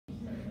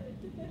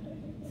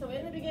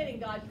thing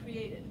God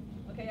created.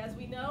 Okay, as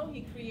we know,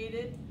 he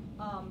created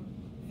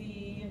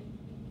the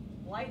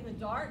light and the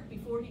dark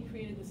before he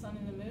created the sun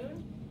and the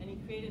moon, and he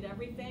created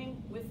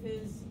everything with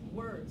his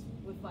words,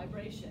 with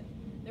vibration.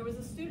 There was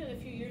a student a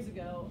few years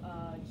ago,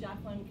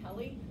 Jacqueline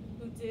Kelly,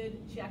 who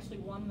she actually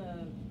won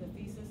the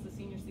thesis, the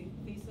senior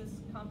thesis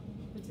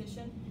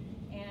competition,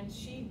 and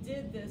she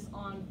did this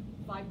on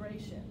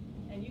vibration.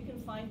 And you can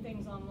find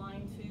things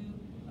online too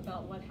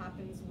about what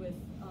happens with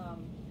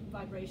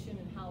vibration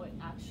and how it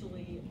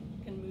actually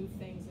can move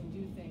things and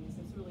do things.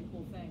 It's a really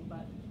cool thing.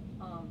 But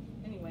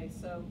anyway,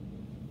 so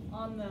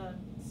on the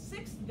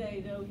 6th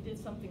day, though, he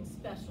did something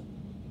special.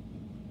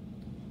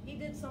 He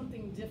did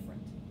something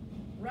different.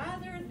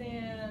 Rather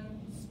than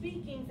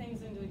speaking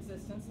things into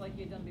existence like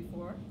he had done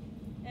before,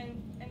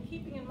 and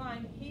keeping in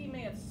mind, he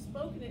may have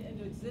spoken it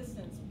into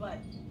existence, but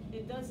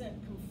it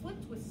doesn't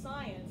conflict with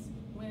science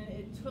when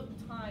it took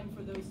time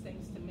for those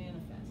things to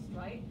manifest,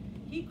 right?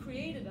 He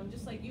created them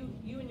just like you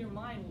in your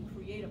mind will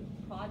create a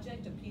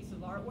project, a piece of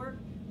artwork,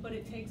 but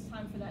it takes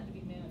time for that to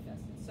be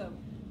manifested. So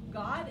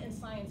God and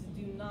science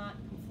do not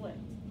conflict.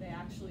 They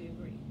actually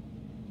agree.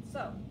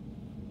 So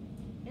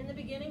in the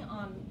beginning,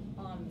 on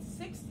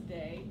the 6th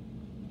day,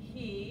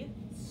 he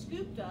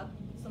scooped up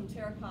some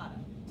terra cotta.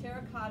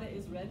 Terra cotta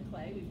is red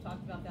clay. We've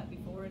talked about that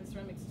before. In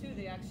ceramics too,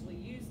 they actually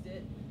used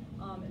it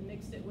and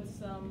mixed it with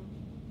some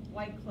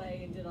white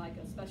clay and did like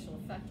a special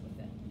effect with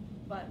it.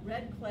 But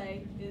red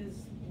clay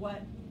is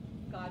what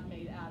God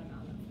made Adam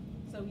out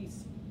of. So he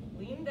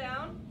leaned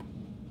down,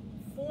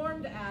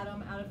 formed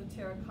Adam out of the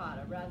terra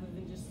cotta rather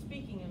than just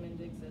speaking him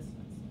into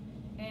existence.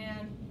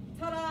 And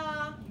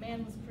ta-da!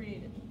 Man was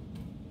created.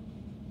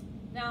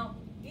 Now,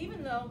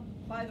 even though,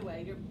 by the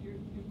way, you're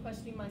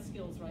questioning my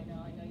skills right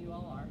now. I know you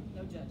all are.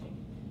 No judging.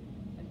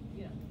 And,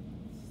 you know,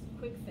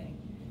 quick thing.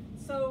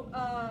 So,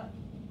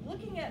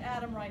 looking at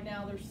Adam right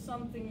now, there's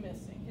something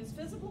missing. His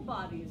physical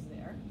body is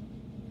there,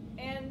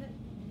 and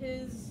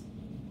his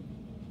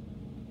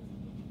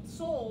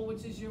soul,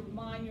 which is your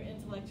mind, your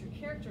intellect, your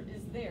character,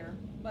 is there,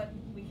 but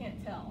we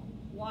can't tell.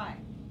 Why?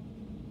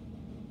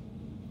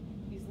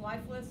 He's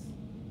lifeless.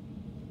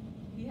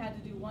 He had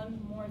to do one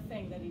more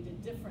thing that he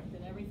did different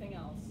than everything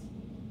else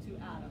to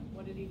Adam.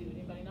 What did he do?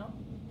 Anybody know?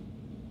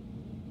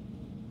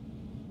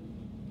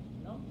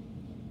 No?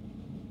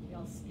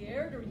 Y'all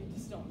scared, or you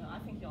just don't know? I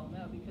think y'all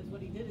know, because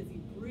what he did is he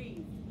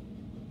breathed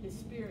his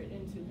spirit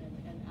into him,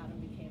 and Adam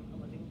became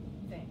a living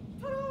thing.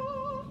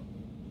 Ta-da!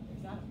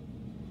 There's Adam.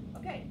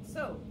 Okay,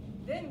 so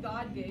then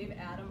God gave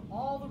Adam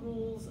all the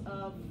rules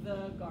of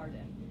the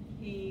garden.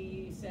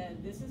 He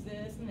said, this is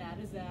this, and that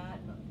is that.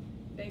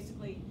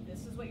 Basically,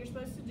 this is what you're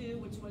supposed to do,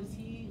 which was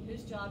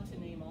his job to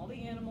name all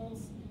the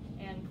animals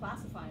and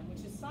classify them,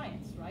 which is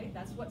science, right?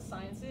 That's what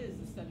science is,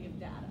 the study of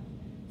data.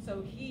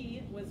 So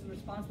he was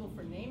responsible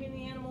for naming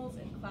the animals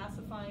and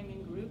classifying them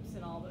in groups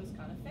and all those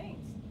kind of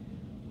things.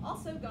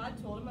 Also, God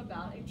told him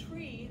about a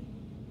tree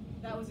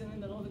that was in the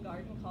middle of the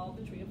garden called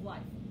the tree of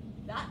life.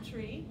 That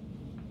tree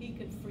he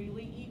could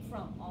freely eat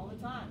from all the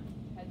time,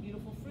 had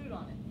beautiful fruit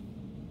on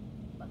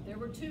it. But there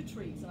were 2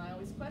 trees, and I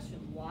always question,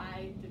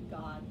 why did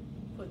God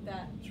put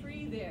that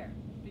tree there?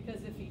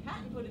 Because if he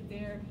hadn't put it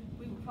there,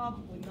 we would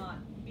probably not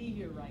be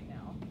here right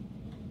now.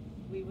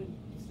 We would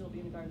still be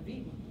in the Garden of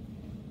Eden.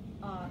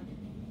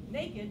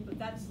 Naked, but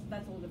that's a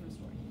whole different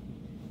story.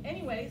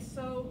 Anyway,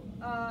 so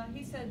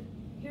he said,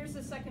 here's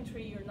the second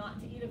tree, you're not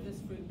to eat of this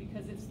fruit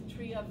because it's the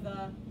tree of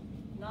the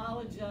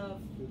knowledge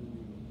of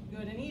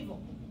good and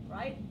evil,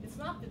 right? It's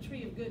not the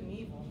tree of good and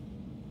evil.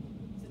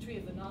 It's the tree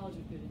of the knowledge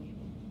of good and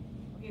evil.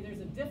 Okay,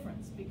 there's a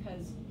difference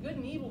because good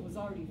and evil was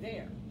already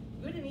there.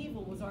 Good and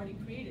evil was already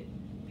created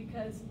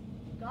because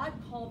God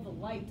called the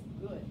light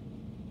good.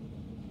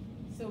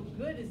 So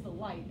good is the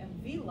light, and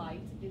the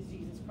light is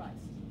Jesus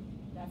Christ.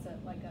 That's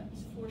like a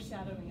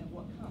foreshadowing of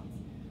what comes.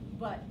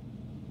 But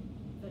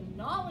the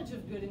knowledge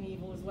of good and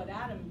evil is what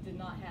Adam did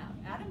not have.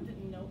 Adam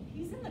didn't know.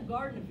 He's in the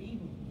Garden of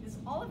Eden.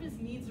 All of his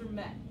needs are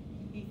met,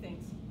 he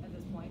thinks, at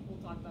this point. We'll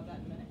talk about that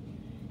in a minute.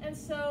 And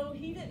so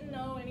he didn't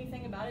know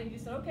anything about it. He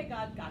just said, okay,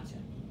 God, gotcha.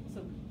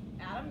 So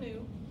Adam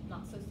knew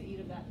not supposed to eat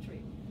of that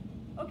tree.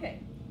 Okay,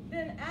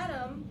 then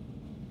Adam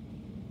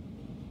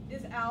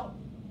is out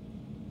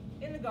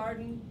in the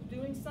garden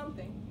doing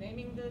something,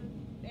 naming the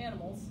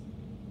animals,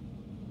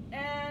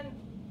 and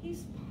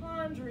he's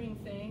pondering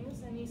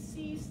things, and he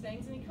sees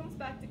things, and he comes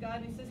back to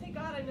God, and he says, hey,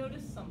 God, I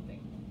noticed something.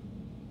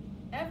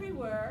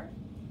 Everywhere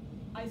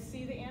I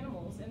see the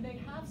animals, and they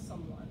have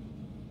someone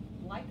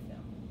like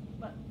them,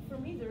 but for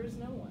me, there is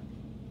no one.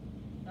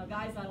 Now,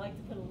 guys, I like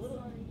to put a little...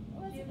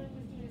 Sorry, Jim was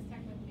doing his tech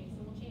with me,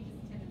 so we'll change his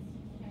attendance.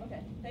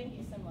 Okay, thank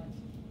you so much.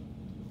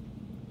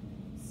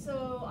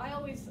 So I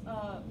always,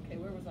 okay,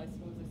 what was I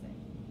saying?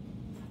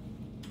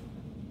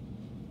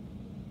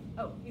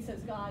 Oh, he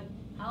says, God,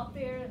 out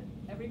there,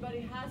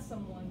 everybody has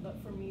someone,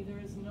 but for me, there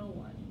is no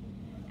one.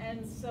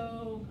 And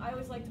so I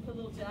always like to put a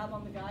little jab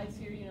on the guys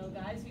here, you know,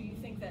 guys who you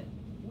think that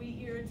we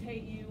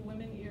irritate you,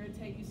 women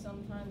irritate you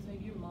sometimes,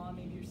 maybe your mom,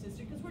 maybe your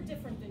sister, because we're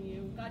different than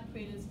you. God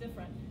created us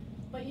different.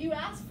 But you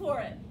asked for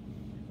it,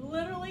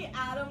 Literally,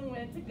 Adam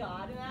went to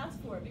God and asked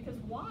for it. Because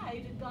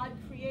why did God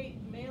create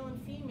male and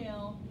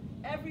female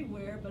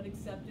everywhere but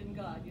except in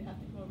God? You have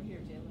to come over here,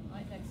 Jalen,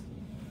 right next to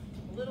me.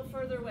 A little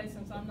further away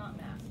since I'm not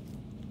masked.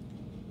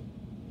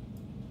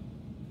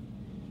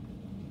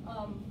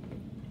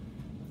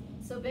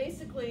 So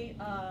basically,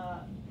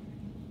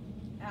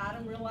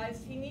 Adam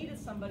realized he needed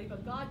somebody,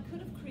 but God could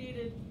have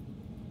created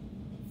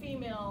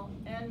female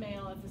and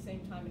male at the same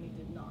time, and he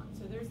did not.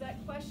 So there's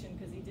that question,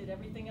 because he did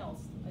everything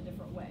else a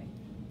different way.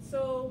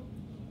 So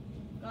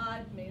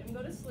God made him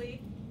go to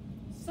sleep.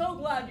 So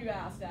glad you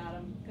asked,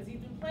 Adam, because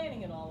he'd been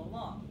planning it all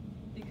along.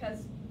 Because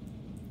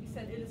he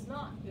said, it is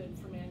not good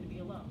for man to be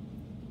alone.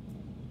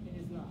 It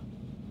is not.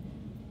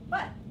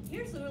 But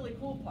here's the really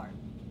cool part.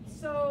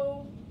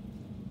 So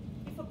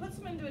if it puts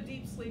him into a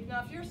deep sleep,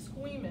 now if you're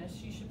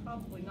squeamish, you should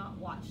probably not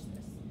watch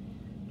this.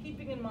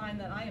 Keeping in mind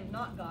that I am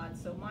not God,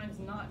 so mine's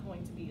not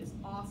going to be as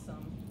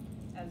awesome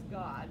as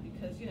God,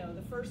 because, you know,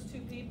 the first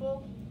two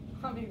people,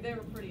 I mean, they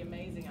were pretty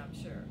amazing, I'm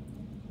sure.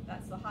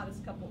 That's the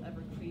hottest couple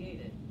ever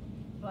created.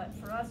 But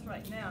for us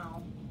right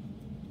now,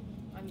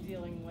 I'm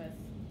dealing with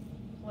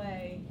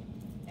play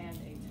and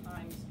a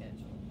time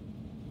schedule.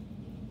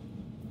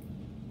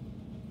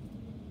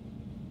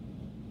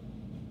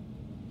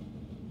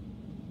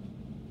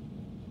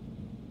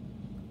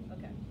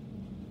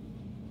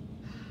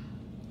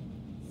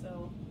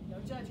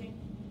 Judging.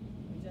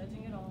 No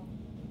judging at all.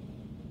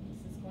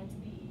 This is going to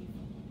be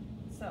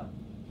Eve. So,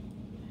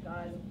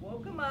 God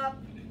woke him up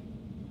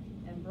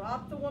and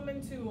brought the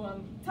woman to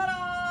him.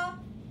 Ta-da!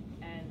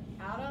 And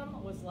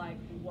Adam was like,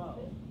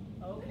 whoa,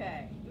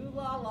 okay, ooh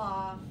la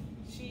la,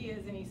 she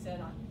is, and he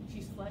said,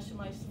 she's flesh of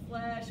my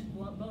flesh,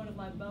 bone of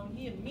my bone.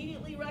 He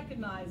immediately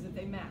recognized that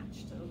they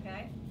matched,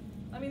 okay?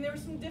 I mean, there were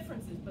some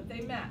differences, but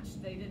they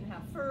matched. They didn't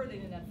have fur, they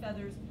didn't have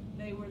feathers,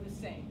 they were the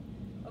same.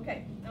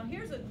 Okay, now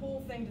here's a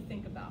cool thing to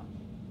think about.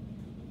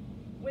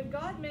 When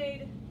God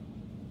made,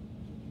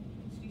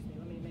 excuse me,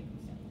 let me make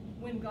this sense.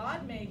 When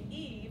God made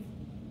Eve,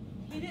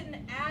 he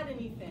didn't add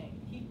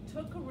anything. He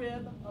took a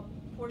rib, a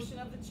portion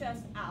of the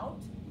chest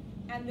out,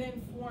 and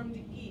then formed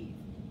Eve.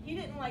 He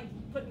didn't like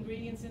put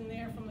ingredients in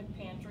there from the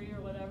pantry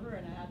or whatever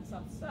and add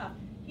some stuff.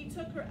 He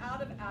took her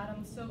out of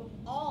Adam, so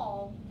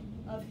all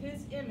of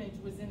his image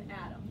was in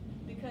Adam.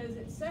 Because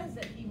it says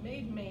that he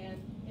made man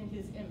in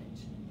his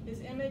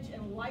image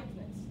and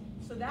likeness.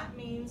 So that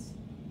means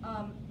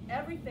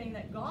everything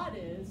that God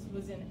is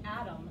was in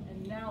Adam,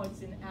 and now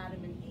it's in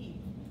Adam and Eve.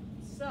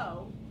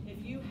 So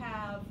if you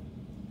have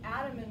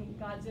Adam in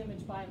God's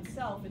image by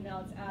himself, and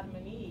now it's Adam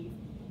and Eve,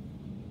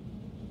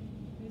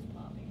 who's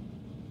popping?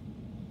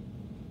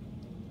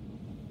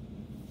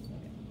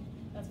 Okay,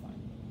 that's fine.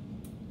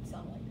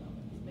 Sound like gum.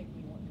 It's making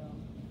me want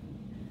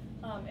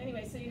gum.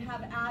 Anyway, so you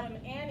have Adam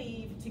and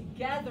Eve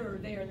together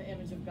there in the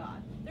image of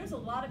God. There's a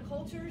lot of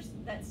cultures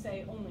that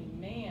say only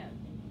man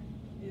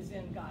is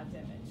in God's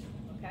image,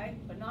 okay?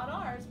 But not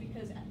ours,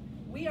 because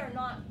we are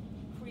not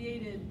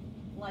created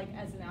like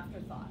as an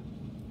afterthought.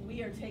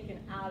 We are taken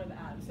out of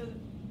Adam. So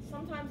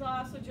sometimes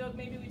I also joke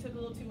maybe we took a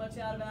little too much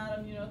out of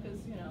Adam, you know,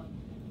 because, you know,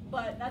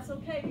 but that's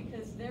okay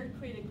because they're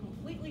created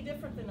completely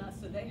different than us,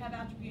 so they have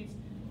attributes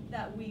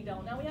that we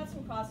don't. Now we have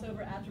some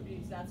crossover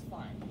attributes, that's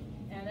fine.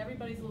 And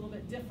everybody's a little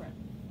bit different.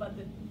 But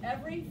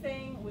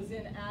everything was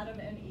in Adam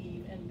and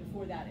Eve, and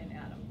before that in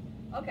Adam.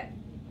 Okay,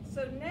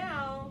 so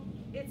now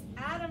it's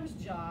Adam's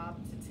job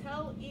to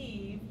tell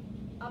Eve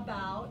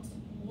about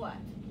what?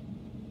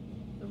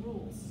 The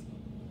rules,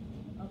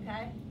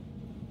 okay?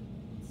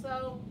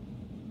 So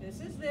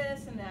this is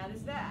this and that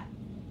is that.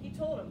 He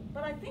told him,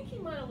 but I think he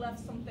might have left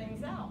some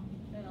things out,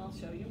 and I'll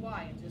show you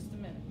why in just a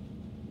minute.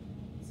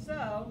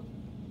 So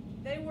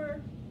they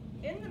were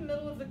in the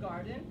middle of the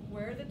garden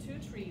where the two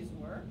trees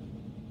were.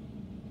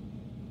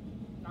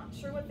 Not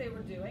sure what they were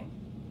doing.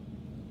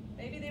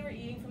 Maybe they were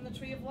eating from the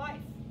tree of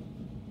life.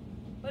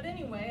 But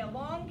anyway,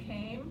 along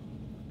came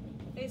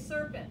a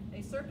serpent.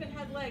 A serpent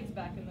had legs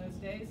back in those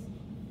days.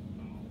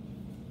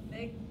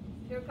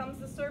 Here comes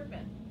the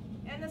serpent.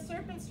 And the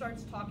serpent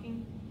starts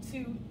talking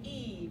to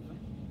Eve.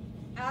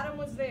 Adam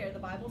was there. The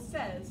Bible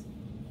says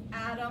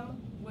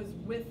Adam was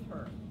with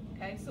her.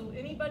 Okay, so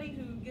anybody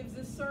who gives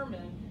this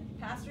sermon,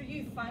 Pastor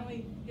Youth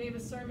finally gave a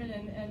sermon,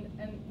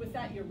 and with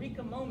that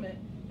eureka moment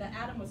that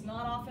Adam was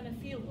not off in a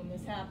field when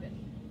this happened.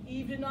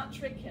 Eve did not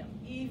trick him.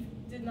 Eve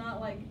did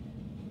not, like,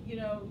 you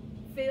know,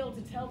 fail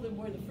to tell them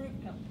where the fruit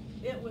comes.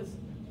 It was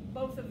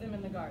both of them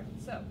in the garden.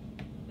 So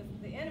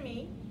the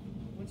enemy,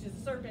 which is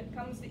the serpent,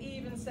 comes to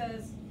Eve and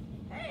says,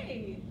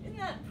 hey, isn't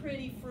that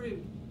pretty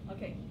fruit?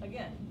 Okay,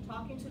 again,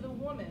 talking to the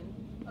woman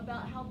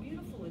about how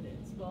beautiful it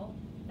is. Well,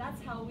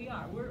 that's how we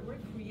are. We're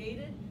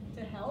created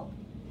to help,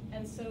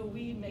 and so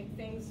we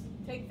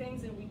take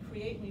things and we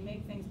create, and we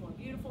make things more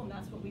beautiful, and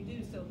that's what we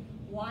do. So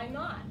why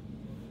not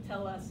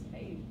tell us,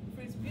 hey, the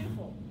fruit's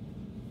beautiful.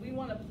 We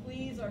want to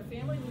please our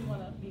family, we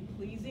want to be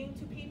pleasing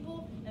to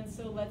people, and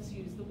so let's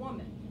use the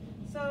woman.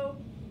 So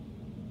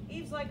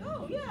Eve's like,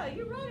 oh yeah,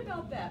 you're right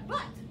about that,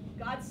 but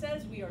God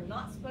says we are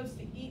not supposed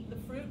to eat the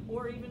fruit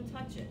or even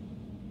touch it.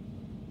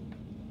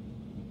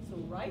 So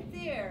right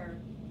there,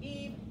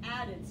 Eve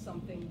added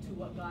something to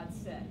what God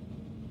said.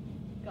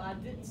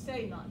 God didn't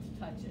say not to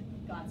touch it.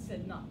 God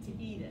said not to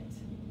eat it.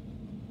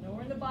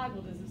 Nowhere in the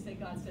Bible does it say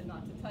God said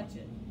not to touch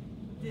it.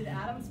 Did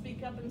Adam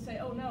speak up and say,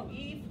 oh no,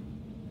 Eve,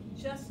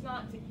 just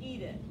not to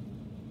eat it?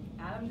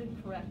 Adam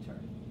didn't correct her.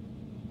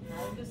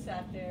 Adam just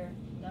sat there.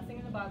 Nothing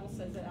in the Bible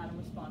says that Adam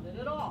responded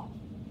at all.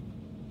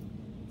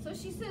 So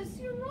she says,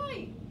 you're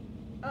right.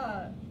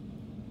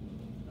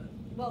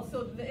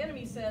 So the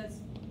enemy says,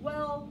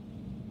 well,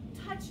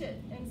 touch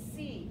it and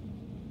see.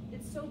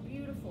 It's so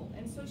beautiful.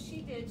 And so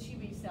she did. She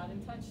reached out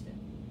and touched it.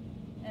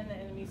 And the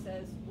enemy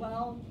says,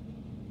 well,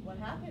 what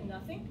happened?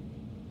 Nothing.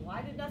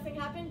 Why did nothing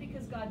happen?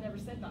 Because God never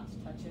said not to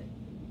touch it.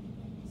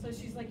 So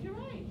she's like, you're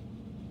right.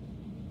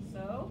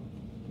 So,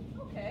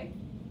 okay.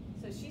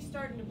 So she's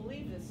starting to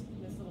believe this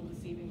little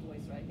deceiving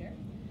voice right here.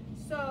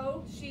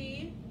 So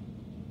she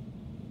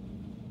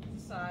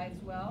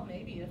decides, well,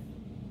 maybe if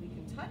we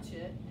can touch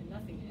it and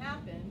nothing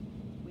happened,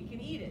 we can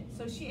eat it.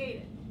 So she ate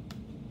it.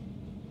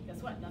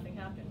 Guess what? Nothing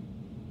happened.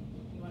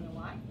 You want to know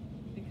why?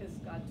 Because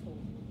God told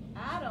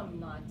Adam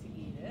not to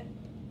eat it.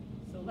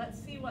 So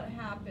let's see what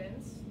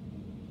happens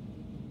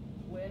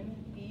when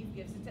Eve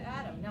gives it to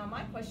Adam. Now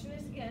my question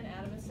is, again,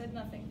 Adam has said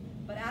nothing.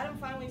 But Adam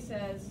finally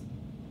says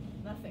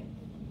nothing.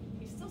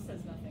 He still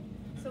says nothing.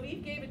 So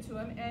Eve gave it to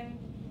him, and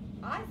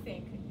I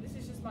think, this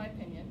is just my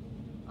opinion,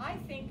 I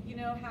think, you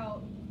know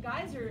how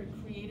guys are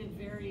created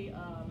very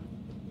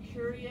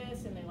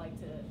curious, and they like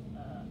to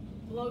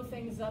blow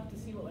things up to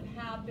see what would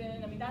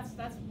happen. I mean, that's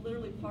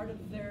literally part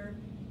of their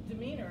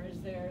demeanor, is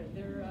they're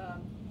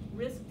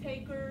risk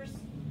takers,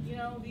 you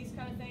know, these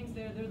kind of things.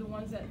 They're the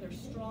ones that they're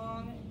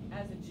strong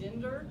as a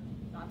gender.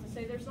 Not to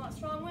say there's not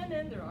strong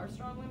women, there are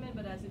strong women,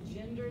 but as a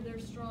gender they're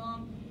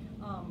strong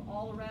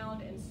all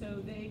around, and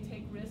so they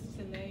take risks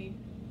and they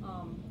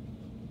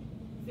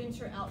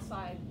venture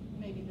outside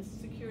maybe the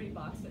security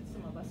box that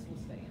some of us will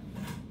stay in.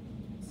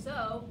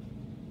 So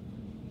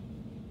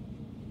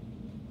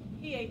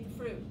he ate the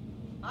fruit.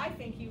 I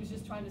think he was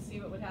just trying to see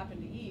what would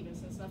happen to Eve, and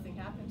since nothing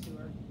happened to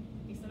her,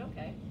 he said,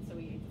 okay, so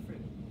he ate the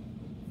fruit.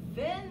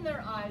 Then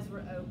their eyes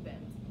were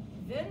opened.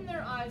 Then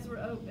their eyes were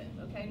opened,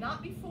 okay?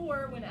 Not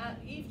before when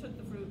Eve took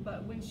the fruit,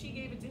 but when she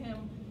gave it to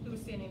him who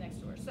was standing next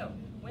to her. So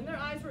when their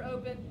eyes were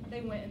opened,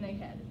 they went and they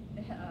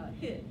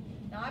hid.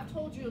 Now I've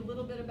told you a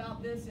little bit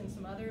about this in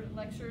some other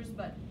lectures,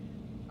 but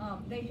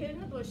they hid in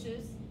the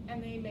bushes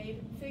and they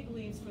made fig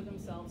leaves for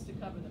themselves to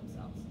cover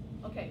themselves.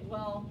 Okay,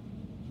 well,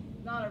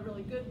 not a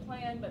really good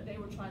plan, but they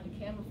were trying to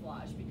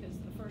camouflage, because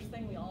the first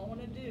thing we all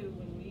want to do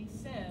when we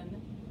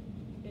sin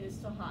is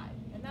to hide.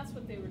 And that's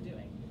what they were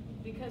doing.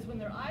 Because when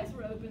their eyes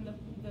were open,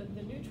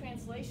 the new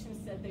translation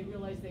said they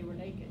realized they were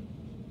naked.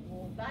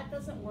 Well, that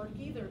doesn't work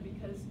either,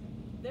 because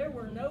there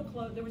was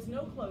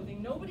no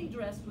clothing. Nobody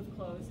dressed with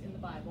clothes in the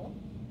Bible.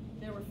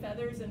 There were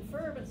feathers and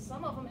fur, but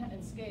some of them had,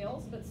 and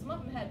scales, but some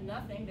of them had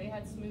nothing. They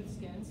had smooth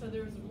skin, so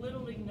there was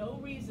literally no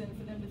reason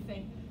for them to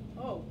think,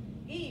 oh,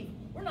 Eve,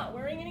 we're not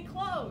wearing any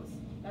clothes.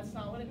 That's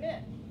not what it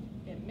meant.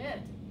 It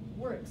meant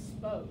we're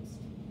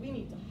exposed. We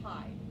need to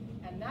hide.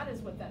 And that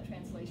is what that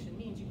translation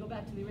means. You go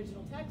back to the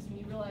original text and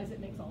you realize it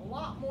makes a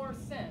lot more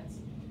sense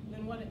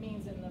than what it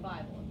means in the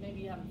Bible.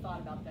 Maybe you haven't thought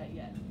about that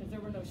yet, because there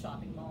were no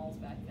shopping malls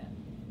back then.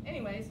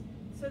 Anyways,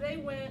 so they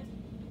went.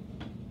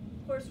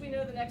 Of course, we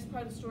know the next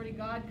part of the story.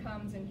 God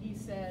comes and he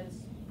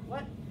says,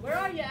 what? Where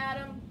are you,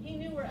 Adam? He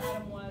knew where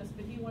Adam was,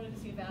 but he wanted to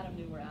see if Adam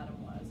knew where Adam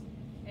was.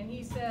 And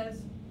he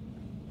says,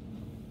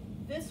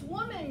 this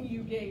woman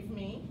you gave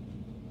me.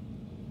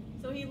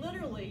 So he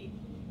literally,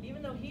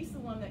 even though he's the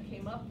one that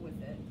came up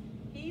with it,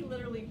 he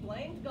literally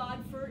blamed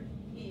God for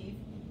Eve.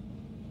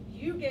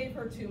 You gave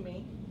her to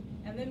me,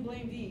 and then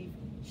blamed Eve.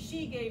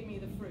 She gave me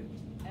the fruit,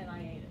 and I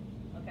ate it.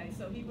 Okay,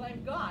 so he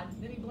blamed God,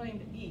 then he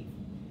blamed Eve.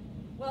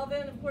 Well,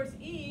 then, of course,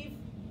 Eve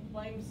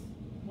blames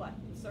what?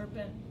 The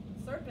serpent.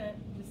 The serpent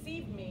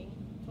deceived me,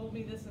 told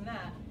me this and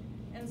that.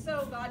 And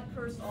so God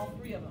cursed all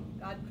three of them.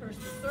 God cursed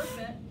the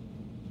serpent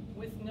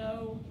with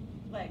no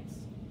legs.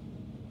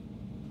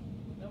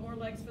 No more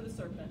legs for the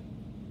serpent.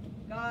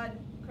 God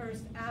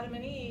cursed Adam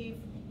and Eve.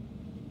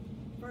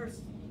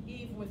 First,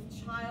 Eve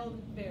with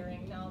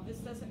childbearing. Now, this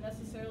doesn't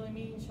necessarily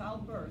mean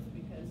childbirth,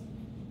 because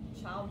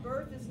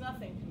childbirth is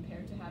nothing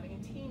compared to having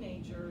a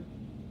teenager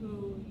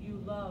who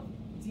you love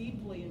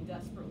deeply and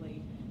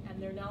desperately,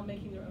 and they're now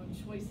making their own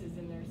choices,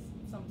 and they're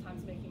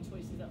sometimes making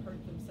choices that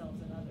hurt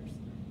themselves and others.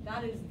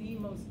 That is the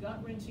most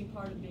gut-wrenching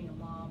part of being a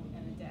mom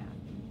and a dad.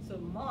 So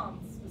mom,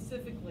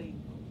 specifically,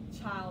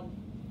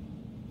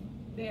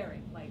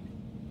 childbearing, like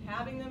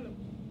having them,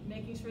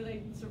 making sure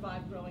they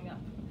survive growing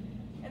up.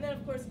 And then,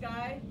 of course,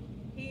 Guy,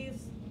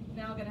 he's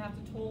now going to have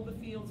to toll the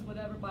fields,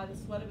 whatever, by the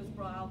sweat of his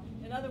brow.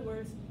 In other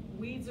words,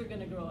 weeds are going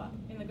to grow up.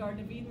 In the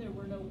Garden of Eden, there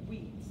were no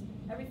weeds.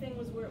 Everything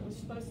was where it was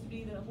supposed to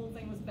be. The whole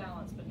thing was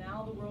balanced. But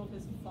now the world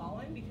has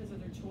fallen because of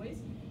their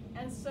choice.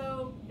 And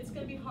so it's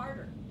going to be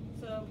harder.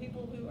 So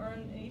people who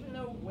earn, even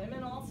though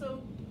women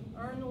also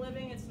earn a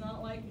living, it's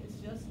not like it's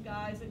just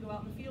guys that go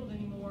out in the field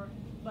anymore.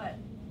 But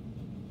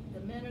the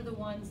men are the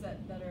ones that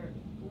are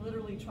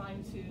literally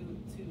trying to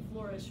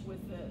flourish with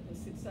the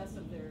success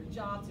of their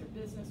jobs, their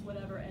business,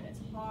 whatever, and it's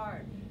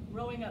hard.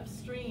 Growing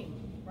upstream,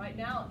 right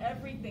now,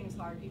 everything's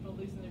hard. People are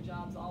losing their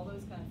jobs, all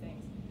those kind of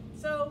things.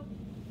 So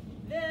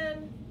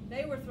then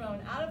they were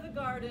thrown out of the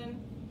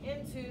garden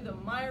into the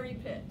miry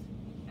pit.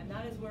 And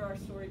that is where our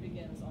story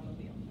begins on the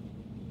wheel.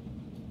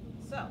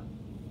 So,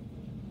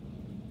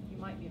 you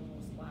might be a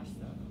little splash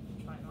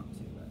though. Try not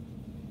to, but.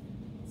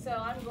 So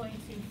I'm going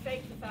to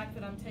fake the fact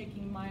that I'm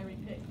taking miry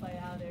pit clay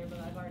out of there, but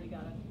I've already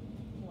got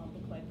a lump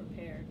of clay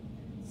prepared.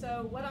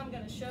 So what I'm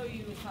going to show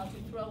you is how to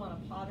throw on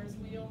a potter's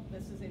wheel.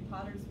 This is a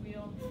potter's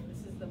wheel.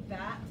 This is the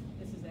bat.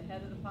 This is the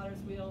head of the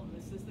potter's wheel,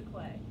 and this is the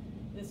clay.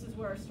 This is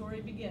where our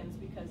story begins,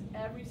 because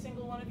every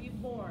single one of you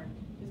born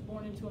is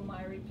born into a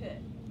miry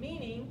pit.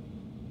 Meaning,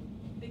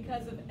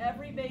 because of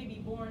every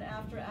baby born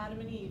after Adam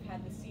and Eve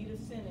had the seed of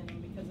sin in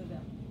them because of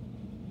them.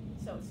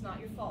 So it's not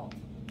your fault.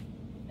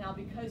 Now,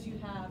 because you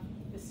have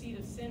the seed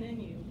of sin in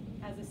you,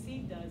 as a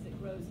seed does, it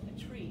grows a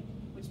tree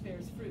which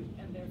bears fruit,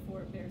 and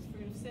therefore it bears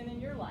fruit of sin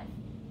in your life.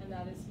 And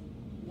that is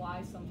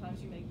why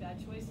sometimes you make bad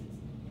choices.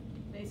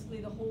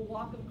 Basically, the whole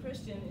walk of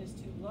Christian is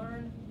to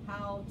learn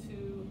how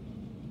to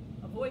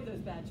avoid those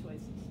bad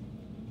choices.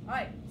 All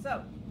right,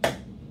 so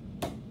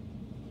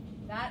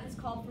that is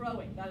called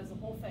throwing. That is the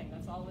whole thing.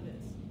 That's all it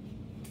is.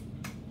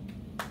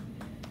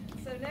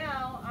 So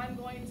now I'm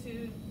going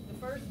to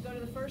go to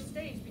the first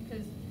stage,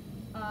 because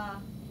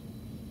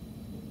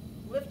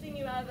lifting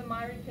you out of the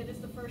miry pit is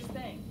the first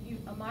thing.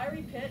 A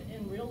miry pit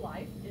in real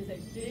life is a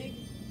big,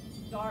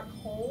 dark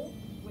hole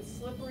with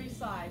slippery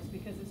sides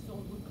because it's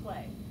filled with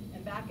clay.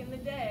 And back in the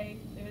day,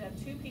 they would have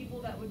two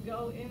people that would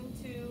go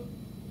into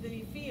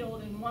the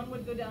field, and one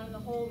would go down in the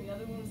hole and the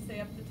other one would stay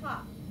up at the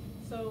top.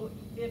 So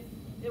if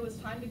it was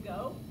time to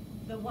go,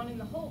 the one in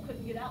the hole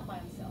couldn't get out by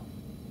himself.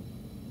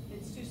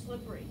 It's too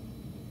slippery.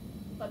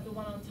 But the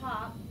one on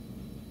top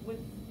would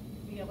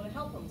be able to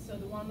help him. So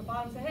the one on the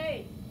bottom said,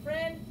 "Hey,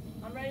 friend,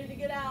 I'm ready to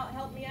get out,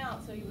 help me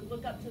out." So he would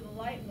look up to the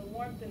light and the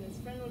warmth, and his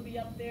friend would be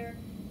up there,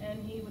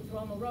 and he would throw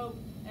him a rope,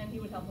 and he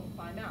would help him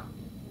climb out.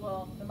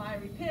 Well, the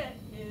miry pit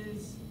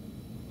is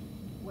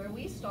where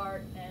we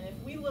start, and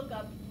if we look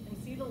up and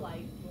see the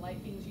light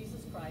being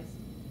Jesus Christ,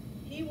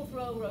 he will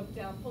throw a rope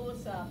down, pull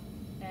us up,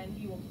 and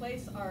he will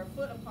place our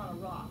foot upon a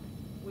rock,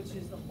 which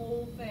is the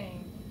whole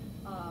thing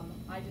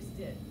I just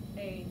did.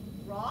 A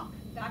rock,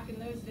 back in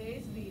those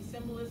days, the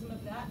symbolism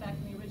of that, back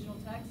in the original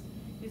text,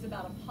 is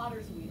about a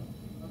potter's wheel,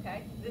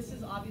 okay? This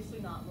is obviously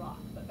not rock,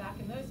 but back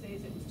in those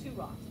days it was two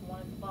rocks. One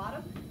at the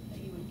bottom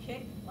that you would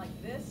kick like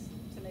this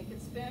to make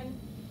it spin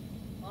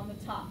on the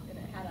top, and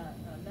it had a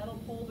metal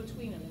pole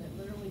between them, and it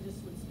literally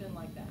just would spin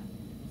like that.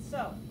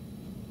 So,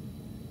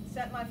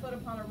 set my foot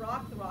upon a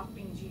rock, the rock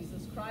being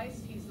Jesus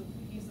Christ. He's the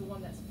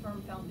one that's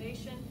firm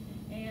foundation,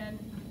 and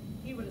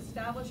he would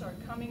establish our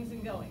comings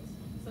and goings.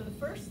 So the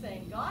first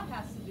thing God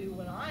has to do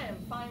when I am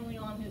finally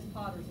on his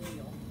potter's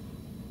wheel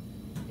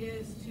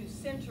is to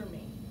center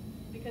me,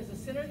 because the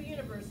center of the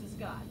universe is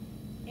God.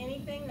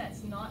 Anything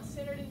that's not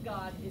centered in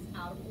God is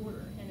out of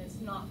order, and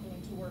it's not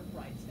going to work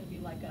right. It's going to be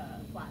like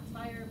a flat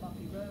tire,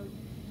 bumpy road.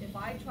 If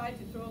I try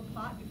to throw a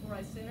pot before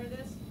I center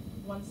this,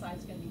 one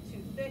side's going to be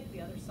too thick,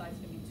 the other side's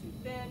going to be too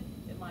thin.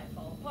 It might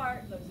fall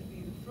apart. Those of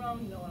you who've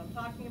thrown know what I'm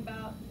talking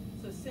about.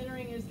 So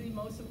centering is the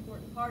most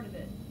important part of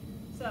it.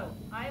 So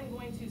I am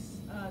going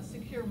to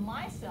secure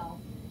myself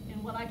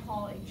in what I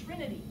call a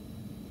trinity.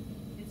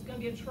 It's going to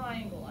be a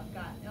triangle. I've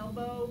got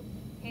elbow,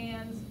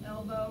 hands,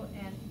 elbow,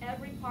 and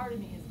every part of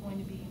me is going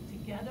to be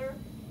together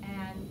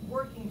and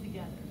working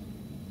together.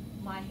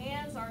 My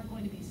hands aren't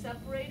going to be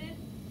separated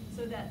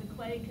so that the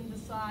clay can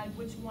decide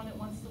which one it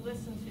wants to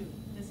listen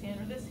to, this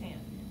hand or this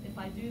hand. If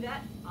I do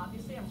that,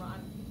 obviously I'm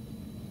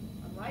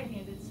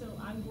right-handed, so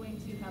I'm going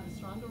to have a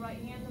stronger right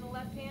hand than a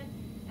left hand,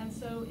 and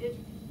so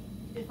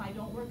if I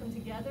don't work them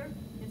together,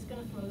 it's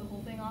going to throw the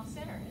whole thing off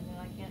center, and then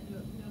I can't do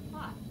a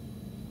pot.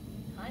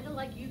 Kind of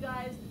like you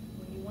guys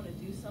when you want to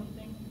do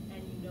something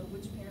and you know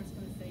which parent's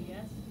going to say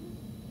yes.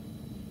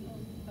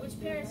 Which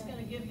parent's going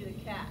to give you the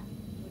cat?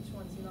 Which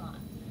one's not?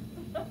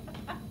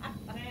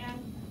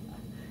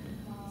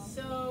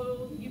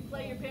 So you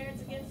play your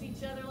parents against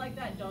each other like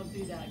that? Don't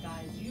do that,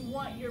 guys. You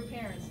want your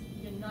parents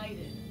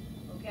united,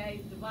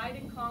 okay? Divide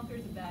and conquer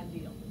is a bad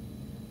deal.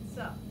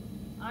 So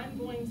I'm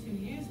going to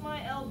use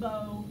my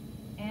elbow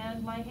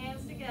and my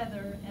hands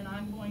together, and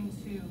I'm going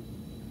to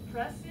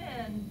press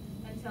in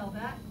until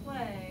that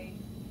clay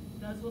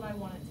does what I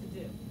want it to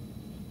do,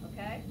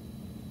 okay?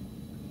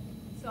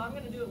 So I'm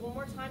going to do it one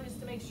more time just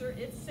to make sure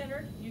it's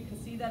centered. You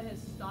can see that it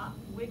has stopped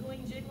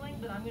wiggling, jiggling,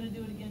 but I'm going to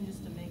do it again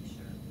just to make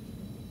sure.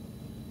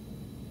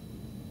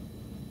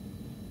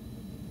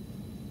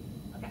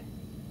 Okay.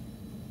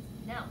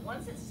 Now,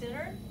 once it's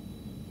centered,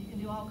 you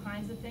can do all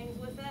kinds of things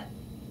with it.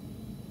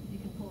 You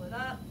can pull it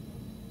up,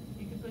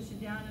 you can push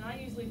it down, and I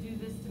usually do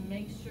this to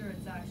make sure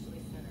it's actually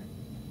centered.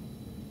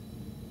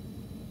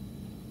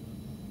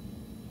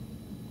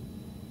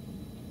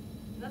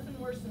 Nothing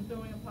worse than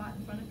throwing a pot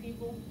in front of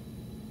people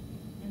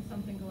and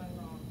something going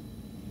wrong.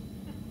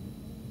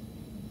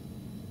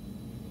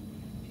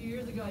 few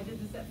years ago, I did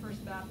this at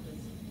First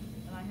Baptist,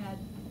 and I had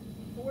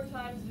 4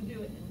 times to do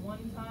it. And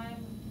one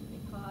time, it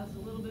caused a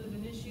little bit of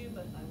an issue,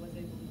 but I was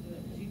able to do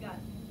it because you got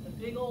the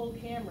big old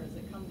cameras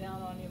that come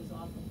down on you. It was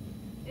awful.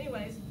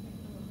 Anyways,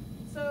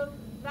 so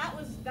that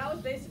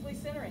was basically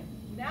centering.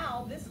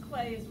 Now this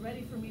clay is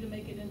ready for me to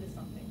make it into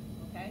something.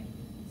 Okay,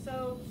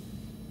 so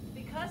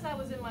because I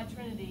was in my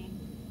Trinity,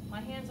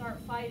 my hands aren't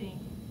fighting.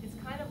 It's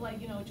kind of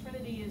like, you know, a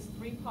Trinity is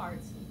 3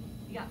 parts.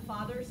 You got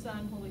Father,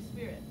 Son, Holy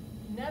Spirit.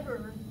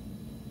 Never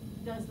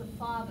does the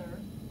Father,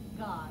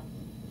 God,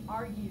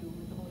 argue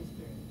with the Holy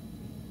Spirit.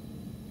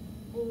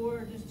 Or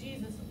does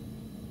Jesus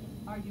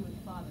argue with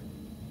the Father?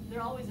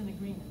 They're always in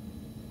agreement.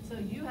 So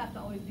you have to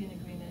always be in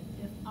agreement.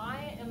 If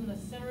I am the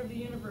center of the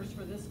universe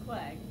for this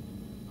clay,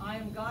 I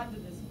am God to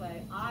this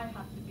clay, I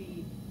have to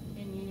be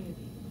in unity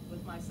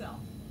with myself.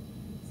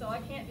 So I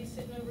can't be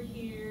sitting over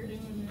here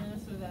doing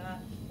this or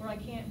that, or I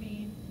can't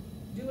be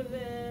doing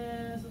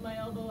this with my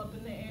elbow up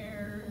in the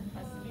air. It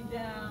has to be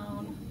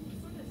down.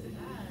 What is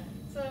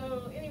that?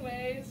 So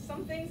anyways,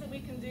 some things that we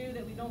can do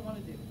that we don't want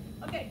to do.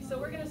 Okay, so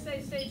we're going to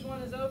say stage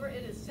 1 is over.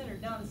 It is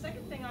centered. Now the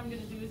second thing I'm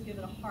going to do is give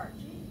it a heart.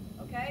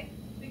 Okay?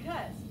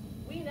 Because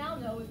we now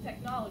know with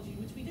technology,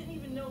 which we didn't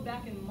even know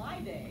back in my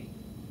day,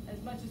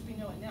 as much as we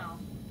know it now,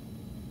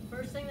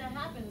 first thing that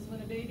happens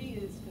when a baby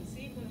is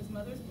conceived in its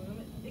mother's womb,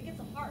 it gets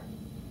a heart.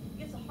 It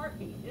gets a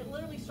heartbeat. It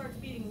literally starts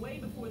beating way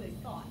before they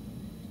thought.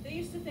 They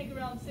used to think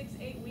around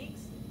 6-8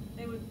 weeks,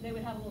 they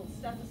would have a little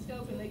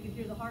stethoscope and they could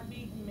hear the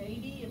heartbeat,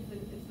 maybe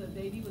if the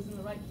baby was in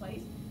the right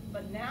place.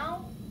 But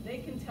now they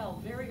can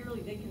tell very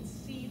early. They can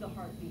see the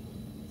heartbeat.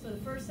 So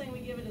the first thing we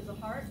give it is a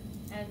heart.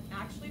 And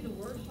actually, the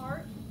word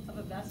heart of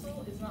a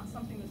vessel is not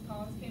something that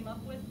Collins came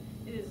up with.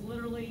 It is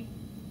literally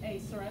a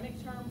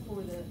ceramic term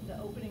for the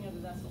opening of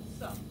the vessel.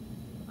 So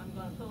I'm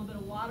going to put a little bit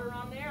of water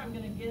on there. I'm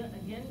going to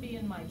again be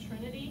in my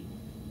Trinity.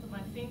 Put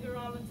my finger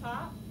on the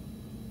top.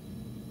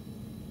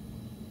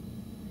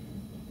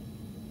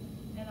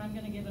 And I'm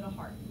going to give it a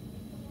heart.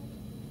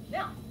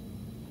 Now,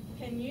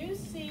 can you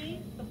see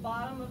the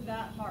bottom of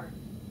that heart?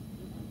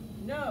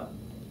 No.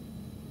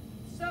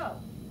 So,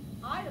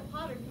 I, the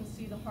potter, can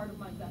see the heart of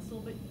my vessel,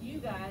 but you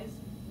guys,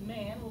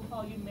 man, we'll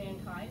call you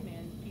mankind,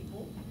 man,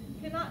 people,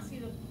 cannot see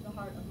the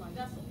heart of my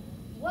vessel.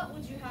 What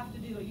would you have to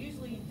do? I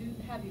usually do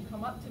have you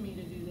come up to me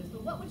to do this,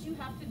 but what would you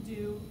have to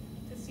do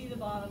to see the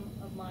bottom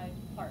of my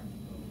heart?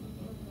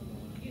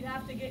 You'd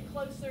have to get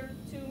closer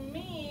to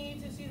me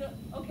to see the,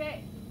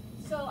 okay.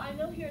 So I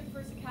know here at the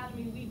First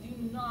Academy we do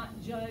not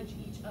judge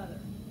each other.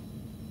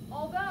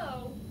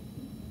 Although,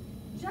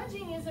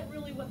 judging isn't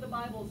really what the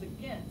Bible is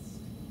against.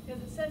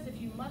 Because it says if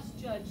you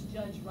must judge,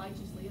 judge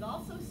righteously. It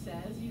also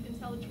says you can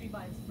tell a tree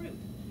by its fruit.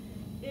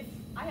 If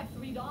I have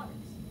 3 daughters,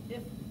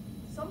 if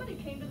somebody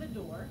came to the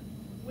door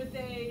with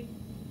a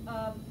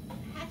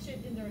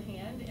hatchet in their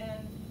hand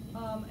and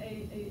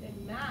a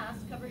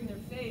mask covering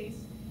their face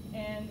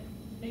and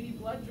maybe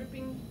blood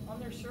dripping on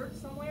their shirt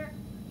somewhere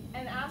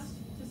and asked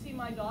to see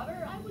my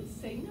daughter, I would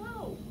say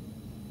no.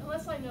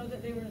 Unless I know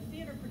that they were in a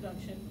theater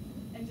production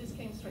and just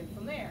came straight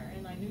from there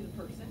and I knew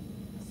the person.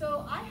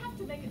 So I have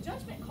to make a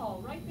judgment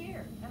call right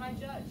there, and I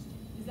judged.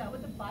 Is that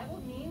what the Bible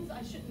means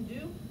I shouldn't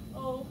do?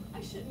 Oh,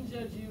 I shouldn't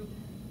judge you.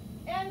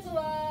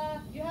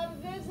 Angela, you have a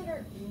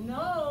visitor.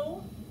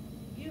 No,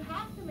 you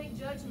have to make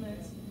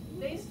judgments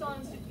based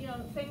on, you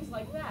know, things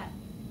like that.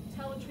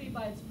 Tell a tree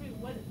by its fruit.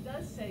 What it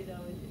does say,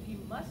 though, is if you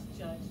must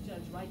judge,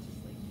 judge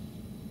righteously.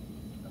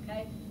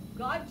 Okay?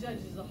 God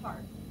judges the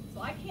heart.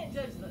 So I can't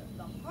judge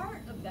the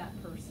heart of that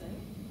person,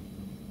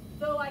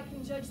 though I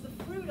can judge the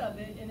fruit of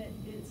it, and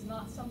it's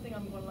not something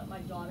I'm going to let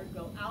my daughter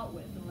go out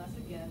with, unless,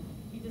 again,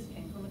 he just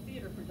came from a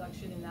theater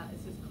production, and that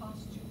is his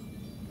costume.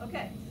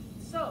 Okay,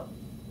 so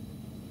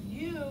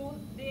you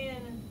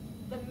being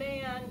the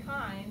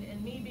mankind,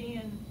 and me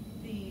being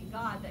the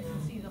God that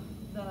can see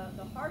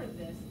the heart of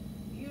this,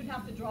 you'd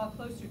have to draw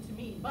closer to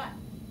me. But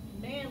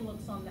man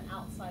looks on the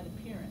outside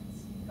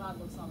appearance. God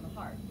looks on the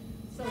heart.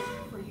 So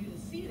for you to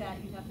see that,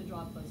 you'd have to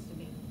draw close to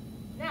me.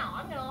 Now,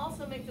 I'm going to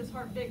also make this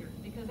heart bigger,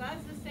 because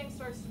as this thing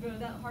starts to grow,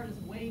 that heart is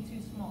way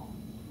too small.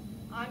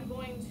 I'm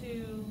going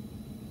to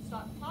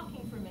stop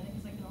talking for a minute,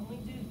 because I can only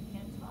do, you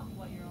can't talk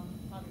while you're on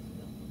the potter's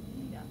wheel.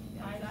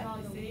 Yeah,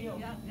 exactly. See?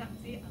 Yeah,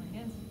 see? On the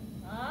hands.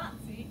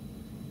 See?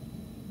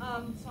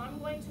 So I'm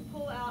going to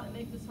pull out and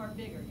make this heart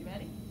bigger. You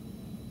ready?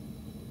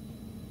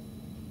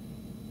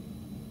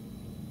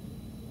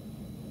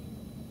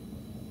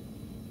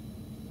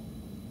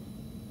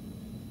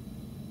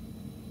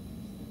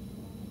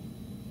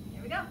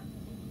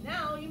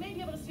 Now, you may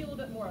be able to see a little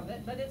bit more of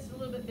it, but it's a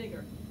little bit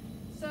bigger.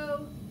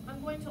 So I'm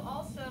going to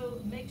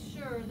also make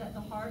sure that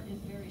the heart is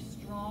very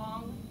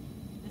strong.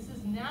 This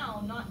is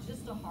now not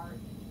just a heart.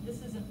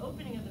 This is an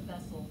opening of the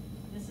vessel.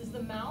 This is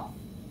the mouth.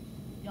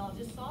 Y'all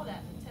just saw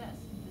that in the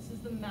test. This is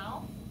the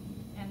mouth,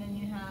 and then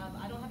you have,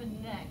 I don't have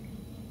a neck,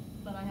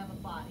 but I have a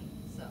body.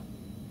 So,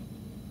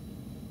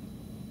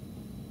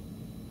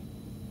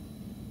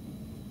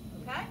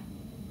 okay?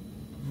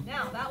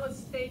 Now, that was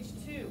stage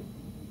 2.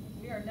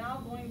 We are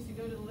now going to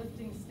go to the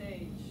lifting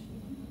stage,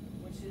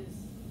 which is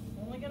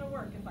only going to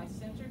work if I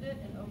centered it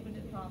and opened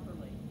it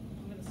properly.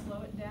 I'm going to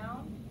slow it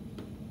down,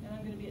 and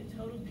I'm going to be at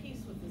total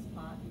peace with this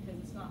pot because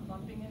it's not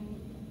bumping and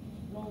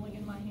rolling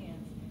in my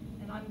hands.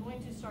 And I'm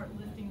going to start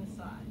lifting the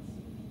sides.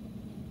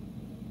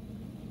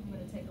 I'm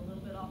going to take a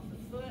little bit off the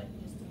foot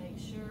just to make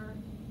sure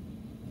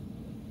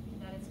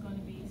that it's going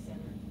to be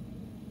centered.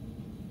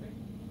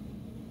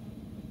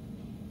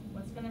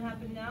 What's going to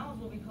happen now is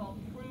what we call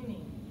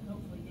pruning.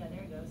 Hopefully, yeah,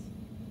 there it goes.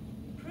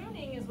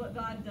 Pruning is what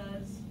God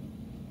does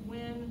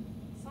when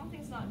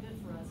something's not good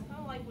for us. Kind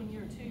of like when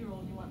you're a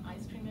 2-year-old and you want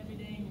ice cream every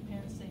day and your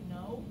parents say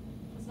no,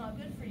 it's not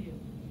good for you.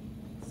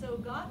 So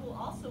God will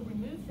also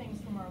remove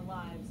things from our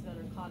lives that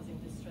are causing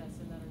distress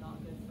and that are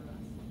not good for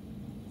us.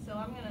 So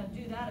I'm going to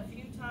do that a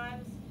few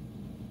times.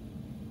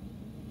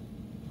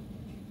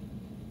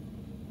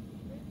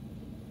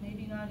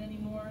 Maybe not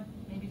anymore.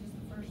 Maybe just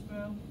the first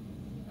throw,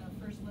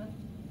 first lift.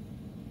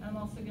 I'm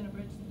also going to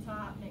bridge the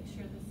top, make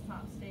sure this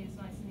top stays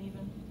nice and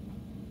even.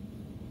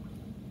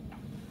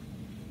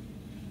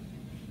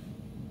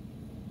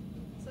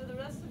 So the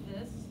rest of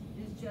this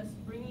is just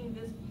bringing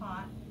this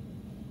pot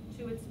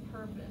to its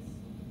purpose.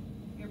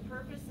 Your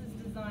purpose is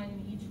designed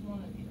in each one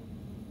of you.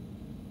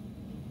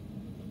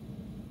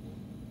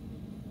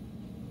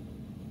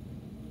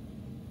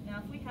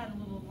 Now if we had a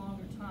little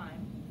longer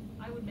time,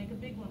 I would make a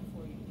big one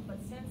for you. But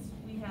since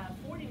we have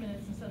 40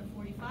 minutes instead of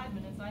 45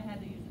 minutes, I had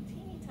to use a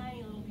teeny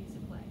tiny little piece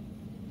of clay.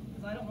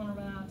 Because I don't want to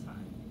run out of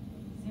time.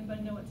 Does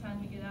anybody know what time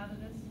we get out of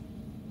this?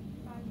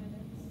 5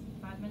 minutes.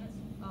 5 minutes?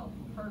 Oh,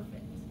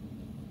 perfect.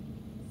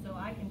 So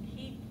I can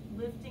keep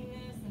lifting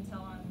this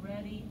until I'm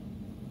ready.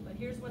 But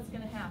here's what's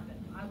going to happen.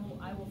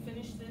 I will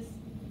finish this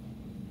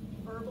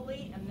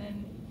verbally, and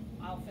then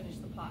I'll finish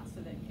the pot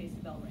so that in case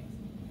the bell rings.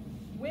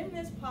 When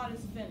this pot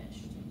is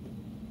finished,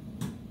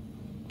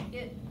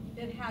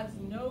 it has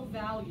no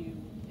value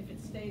if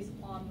it stays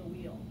on the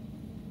wheel,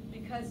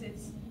 because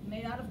it's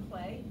made out of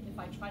clay. If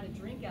I try to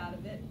drink out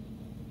of it,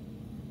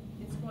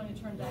 it's going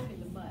to turn back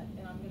into mud,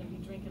 and I'm going to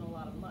be drinking a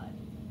lot of mud.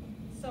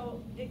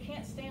 So it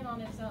can't stand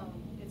on its own.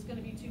 It's going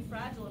to be too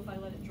fragile if I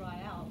let it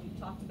dry out. We've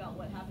talked about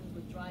what happens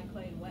with dry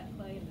clay and wet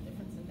clay and the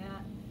difference in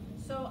that.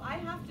 So I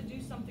have to do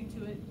something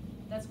to it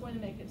that's going to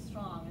make it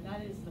strong, and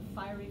that is the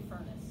fiery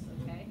furnace,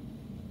 okay?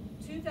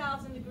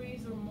 2,000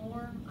 degrees or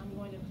more, I'm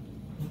going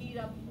to heat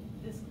up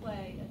this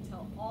clay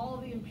until all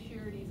the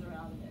impurities are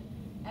out of it.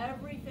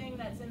 Everything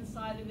that's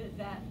inside of it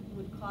that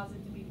would cause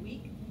it to be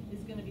weak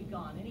is going to be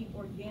gone. Any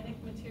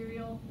organic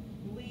material,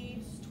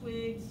 leaves,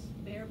 twigs,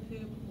 bear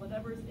poop,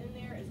 whatever's in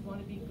there is going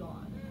to be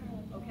gone.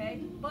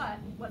 Okay? But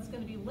what's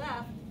going to be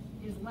left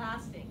is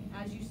lasting.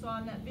 As you saw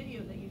in that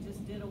video that you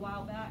just did a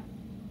while back,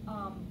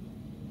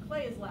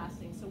 clay is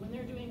lasting. So when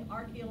they're doing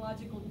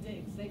archaeological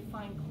digs, they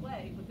find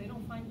clay, but they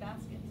don't find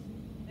baskets.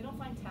 They don't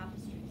find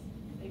tapestries.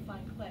 They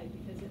find clay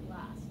because it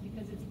lasts,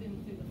 because it's been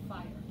through the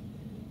fire.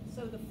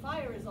 So the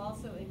fire is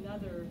also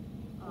another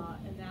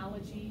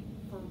analogy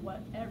for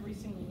what every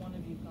single one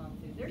of you've gone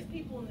through. There's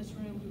people in this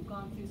room who've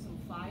gone through some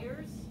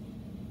fires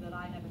that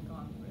I haven't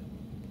gone through.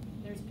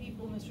 There's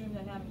people in this room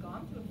that haven't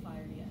gone through a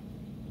fire yet.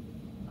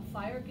 A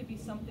fire could be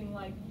something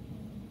like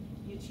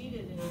you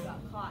cheated and you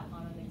got caught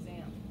on an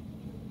exam.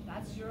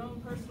 That's your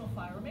own personal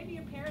fire. Or maybe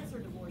your parents are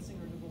divorcing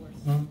or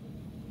divorced.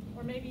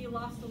 Or maybe you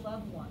lost a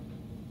loved one.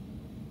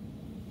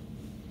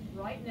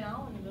 Right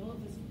now, in the middle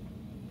of this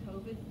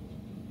COVID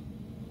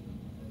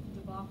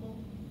debacle,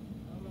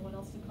 I don't know what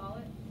else to call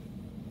it,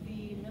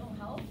 the mental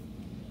health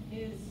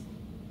is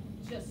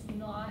just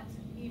not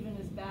even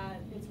as bad.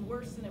 It's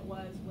worse than it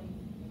was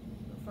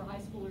for high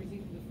schoolers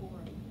even before.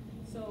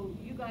 So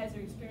you guys are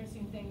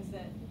experiencing things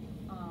that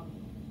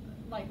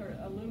are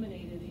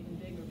illuminated even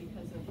bigger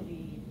because of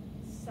the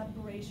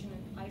separation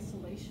and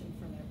isolation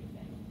from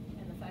everything,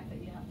 and the fact that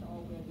you have to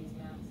all wear these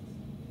masks.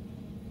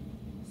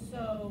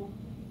 So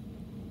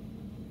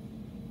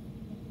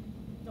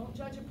don't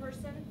judge a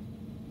person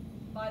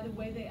by the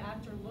way they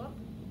act or look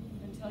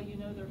until you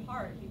know their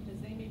heart, because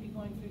they may be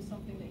going through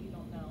something that you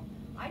don't know.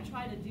 I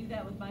try to do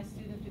that with my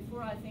students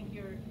before. I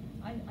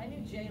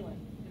knew Jalen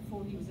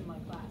before he was in my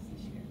class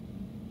this year.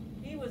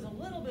 He was a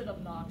little bit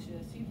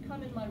obnoxious. He'd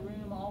come in my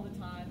room all the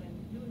time, and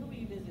who were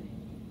you visiting?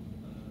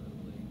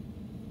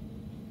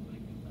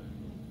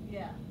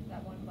 Yeah,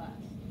 that one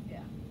class.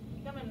 Yeah.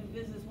 He'd come in and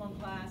visit this one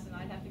class, and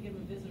I'd have to give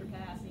him a visitor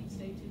pass, and he'd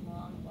stay too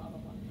long, and blah, blah,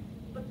 blah.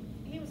 But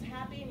he was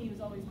happy, and he was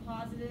always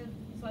positive,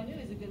 so I knew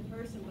he was a good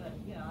person, but,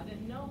 I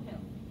didn't know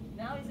him.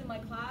 Now he's in my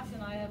class,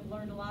 and I have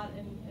learned a lot,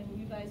 and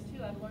you guys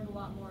too, I've learned a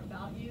lot more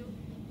about you,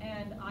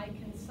 and I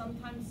can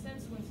sometimes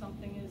sense when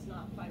something is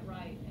not quite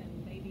right,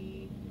 and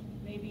maybe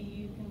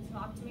you can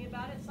talk to me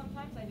about it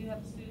sometimes. I do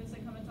have students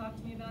that come and talk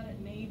to me about it.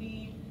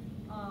 Maybe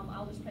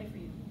I'll just pray for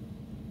you.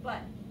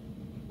 But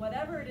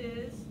whatever it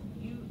is,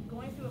 you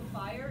going through a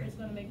fire is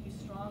going to make you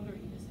stronger.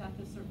 You just have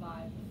to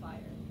survive the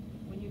fire.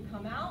 When you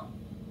come out,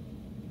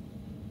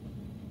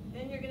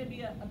 then you're going to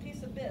be a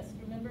piece of bisque.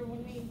 Remember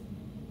when we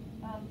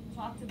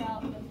talked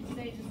about the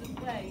stages of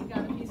clay? You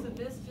got a piece of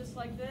bisque just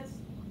like this,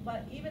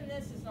 but even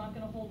this is not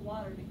going to hold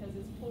water because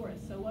it's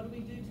porous. So what do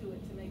we do to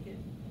it to make it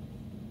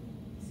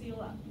seal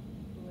up?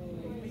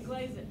 We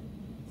glaze it.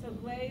 So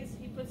glaze,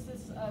 he puts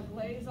this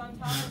glaze on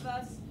top of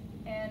us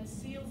and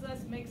seals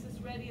us, makes us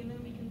ready, and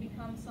then we can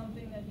become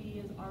something that he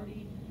has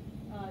already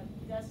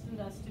destined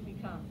us to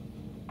become.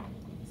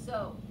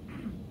 So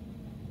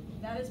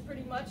that is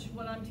pretty much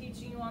what I'm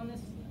teaching you on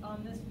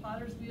this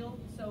potter's wheel.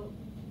 So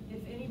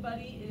if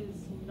anybody is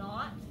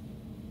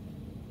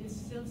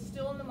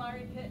still in the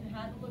miry pit and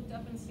hadn't looked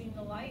up and seen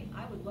the light,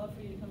 I would love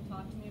for you to come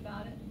talk to me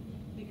about it,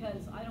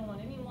 because I don't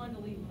want anyone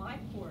to leave my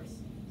course,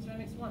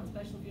 Ceramics 1,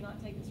 especially if you're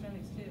not taking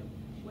Ceramics 2,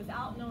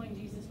 without knowing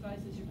Jesus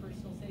Christ as your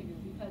personal Savior.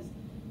 Because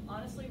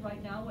honestly,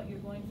 right now, what you're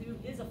going through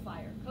is a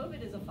fire.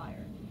 COVID is a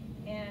fire.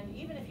 And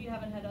even if you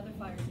haven't had other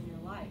fires in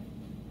your life,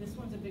 this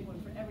one's a big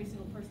one for every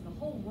single person. The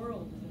whole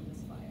world is in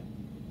this fire.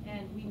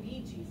 And we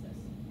need Jesus.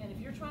 And if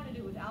you're trying to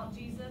do it without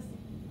Jesus,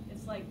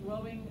 it's like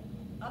rowing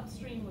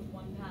upstream with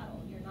one paddle.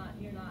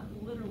 You're not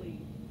literally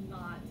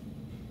not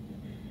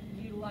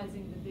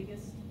utilizing the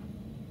biggest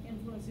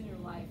influence in your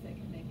life that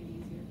can make it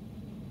easier.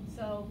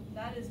 So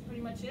that is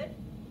pretty much it.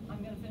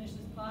 I'm going to finish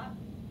this pot,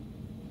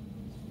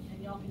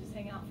 and y'all can just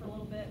hang out for a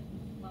little bit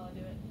while I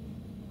do it.